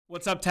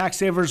What's up, Tax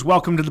Savers?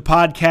 Welcome to the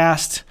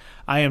podcast.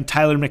 I am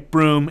Tyler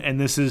McBroom, and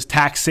this is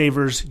Tax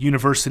Savers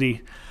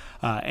University.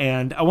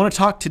 And I want to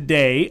talk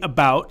today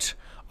about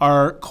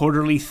our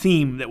quarterly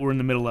theme that we're in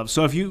the middle of.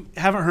 So if you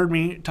haven't heard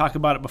me talk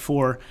about it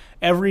before,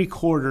 every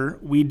quarter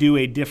we do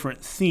a different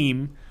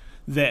theme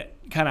that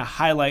kind of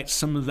highlights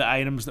some of the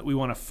items that we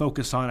want to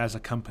focus on as a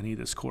company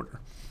this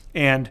quarter.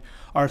 And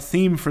our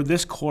theme for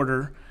this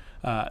quarter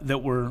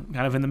that we're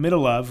kind of in the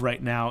middle of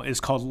right now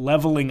is called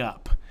Leveling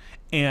Up.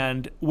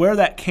 And where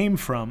that came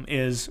from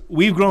is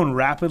we've grown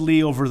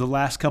rapidly over the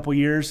last couple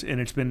years, and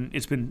it's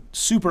been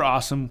super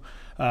awesome.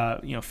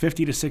 50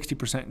 to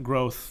 60%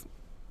 growth,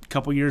 a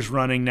couple years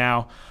running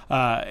now.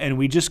 And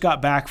we just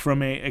got back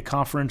from a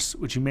conference,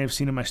 which you may have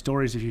seen in my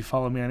stories if you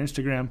follow me on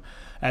Instagram,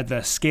 at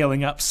the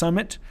Scaling Up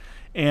Summit.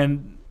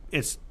 And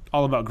it's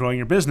all about growing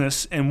your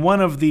business. And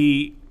one of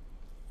the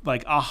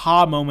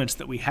aha moments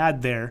that we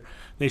had there,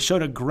 they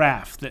showed a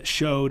graph that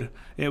showed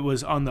it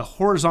was on the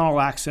horizontal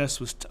axis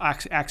was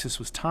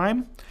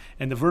time,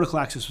 and the vertical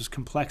axis was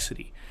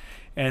complexity.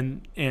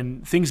 And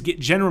things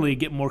generally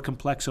get more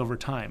complex over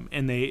time.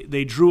 And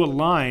they drew a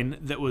line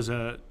that was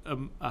a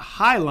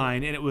high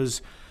line, and it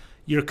was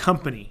your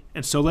company.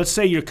 And so let's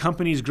say your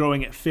company is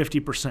growing at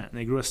 50%, and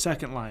they grew a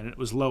second line, and it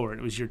was lower,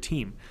 and it was your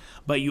team.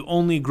 But you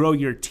only grow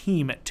your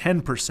team at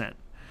 10%.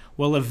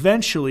 Well,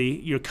 eventually,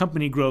 your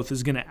company growth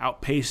is going to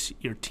outpace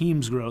your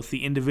team's growth,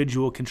 the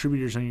individual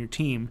contributors on your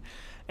team,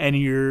 and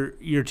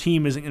your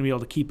team isn't going to be able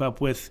to keep up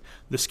with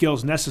the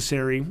skills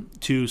necessary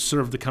to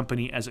serve the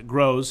company as it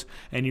grows,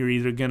 and you're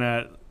either going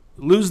to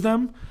lose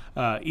them,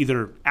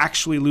 either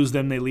actually lose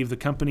them, they leave the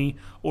company,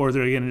 or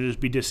they're going to just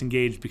be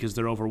disengaged because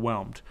they're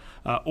overwhelmed,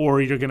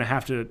 or you're going to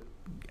have to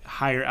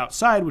hire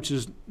outside, which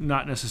is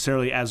not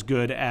necessarily as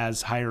good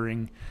as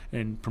hiring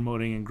and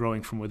promoting and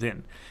growing from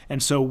within.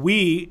 And so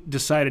we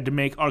decided to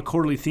make our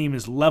quarterly theme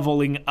is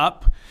leveling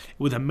up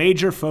with a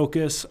major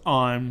focus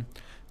on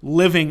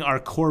living our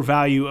core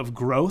value of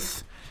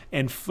growth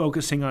and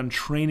focusing on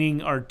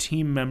training our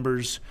team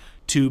members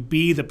to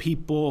be the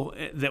people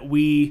that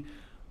we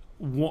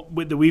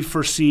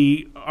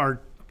foresee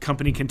our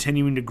company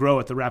continuing to grow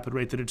at the rapid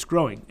rate that it's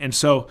growing. And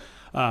so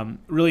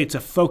really it's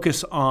a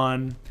focus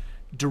on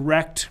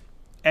direct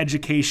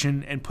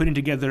education and putting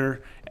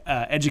together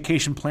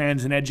education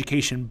plans and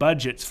education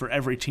budgets for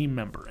every team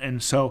member.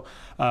 And so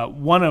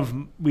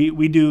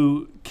we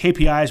do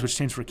KPIs, which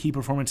stands for Key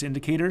Performance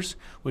Indicators,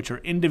 which are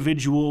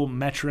individual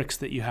metrics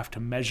that you have to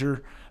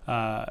measure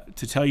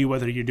to tell you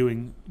whether you're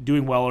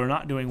doing well or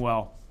not doing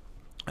well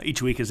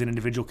each week as an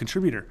individual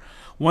contributor.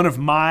 One of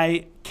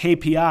my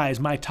KPIs,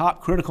 my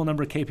top critical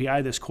number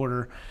KPI this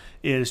quarter,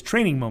 is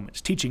training moments,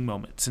 teaching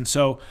moments. And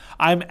so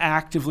I'm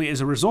actively,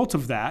 as a result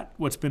of that,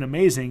 what's been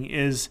amazing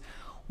is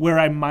where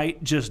I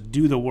might just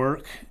do the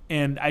work,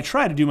 and I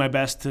try to do my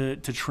best to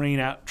train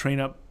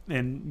up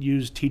and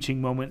use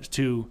teaching moments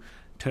to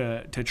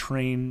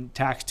train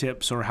tax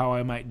tips or how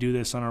I might do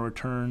this on a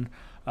return.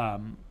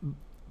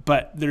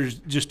 But there's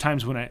just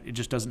times when it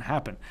just doesn't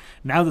happen.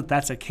 Now that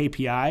that's a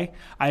KPI,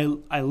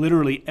 I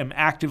literally am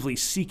actively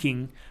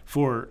seeking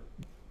for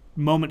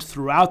moments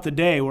throughout the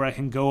day where I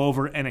can go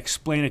over and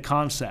explain a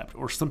concept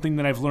or something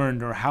that I've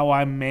learned or how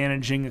I'm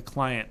managing a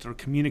client or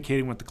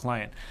communicating with the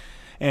client.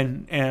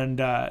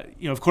 And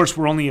of course,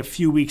 we're only a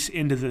few weeks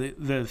into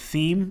the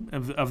theme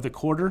of the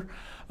quarter,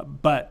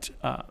 but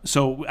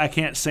so I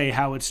can't say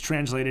how it's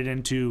translated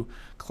into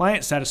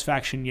client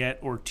satisfaction yet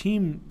or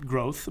team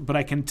growth, but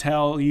I can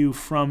tell you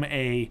from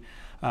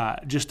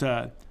just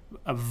a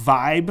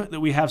vibe that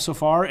we have so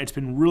far, it's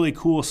been really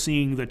cool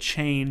seeing the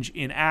change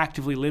in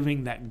actively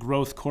living that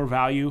growth core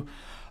value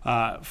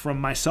from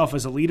myself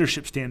as a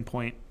leadership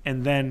standpoint.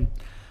 And then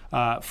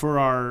for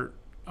our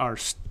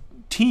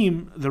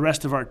team, the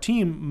rest of our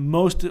team,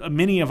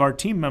 many of our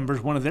team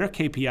members, one of their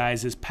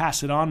KPIs is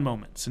pass it on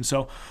moments. And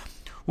so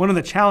one of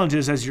the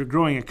challenges as you're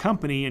growing a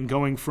company and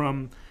going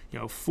from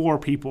 4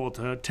 people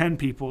to 10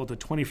 people to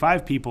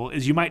 25 people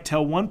is you might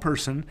tell one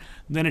person,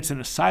 then it's in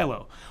a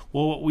silo.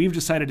 Well, what we've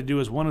decided to do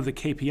as one of the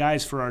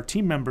KPIs for our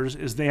team members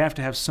is they have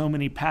to have so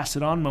many pass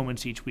it on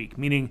moments each week,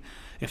 meaning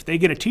if they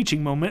get a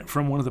teaching moment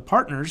from one of the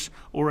partners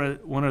or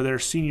one of their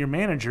senior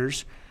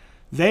managers,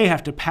 they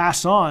have to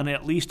pass on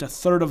at least a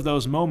third of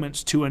those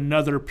moments to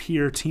another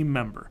peer team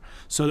member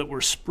so that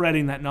we're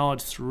spreading that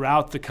knowledge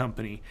throughout the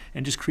company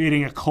and just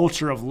creating a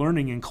culture of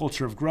learning and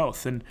culture of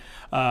growth. And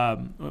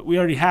we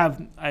already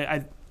have,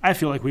 I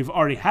feel like we've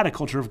already had a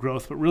culture of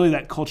growth, but really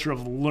that culture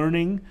of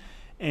learning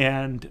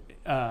and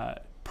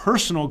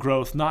personal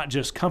growth, not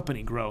just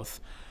company growth,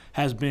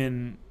 has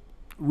been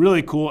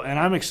really cool. And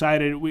I'm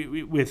excited.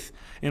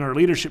 In our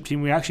leadership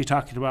team, we actually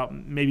talked about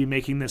maybe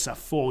making this a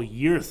full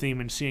year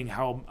theme and seeing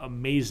how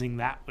amazing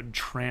that would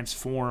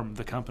transform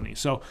the company.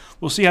 So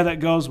we'll see how that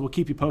goes. We'll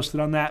keep you posted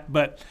on that.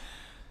 But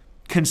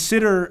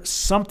consider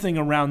something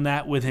around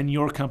that within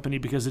your company,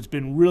 because it's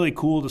been really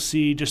cool to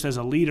see just as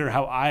a leader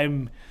how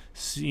I'm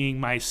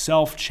seeing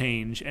myself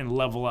change and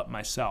level up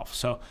myself.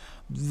 So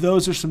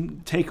those are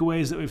some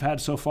takeaways that we've had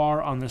so far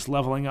on this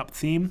leveling up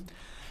theme.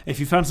 If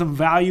you found some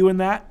value in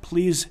that,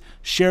 please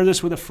share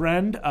this with a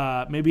friend,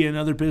 maybe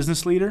another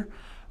business leader,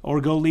 or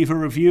go leave a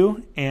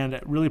review. And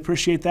really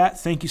appreciate that.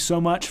 Thank you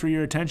so much for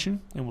your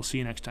attention, and we'll see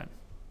you next time.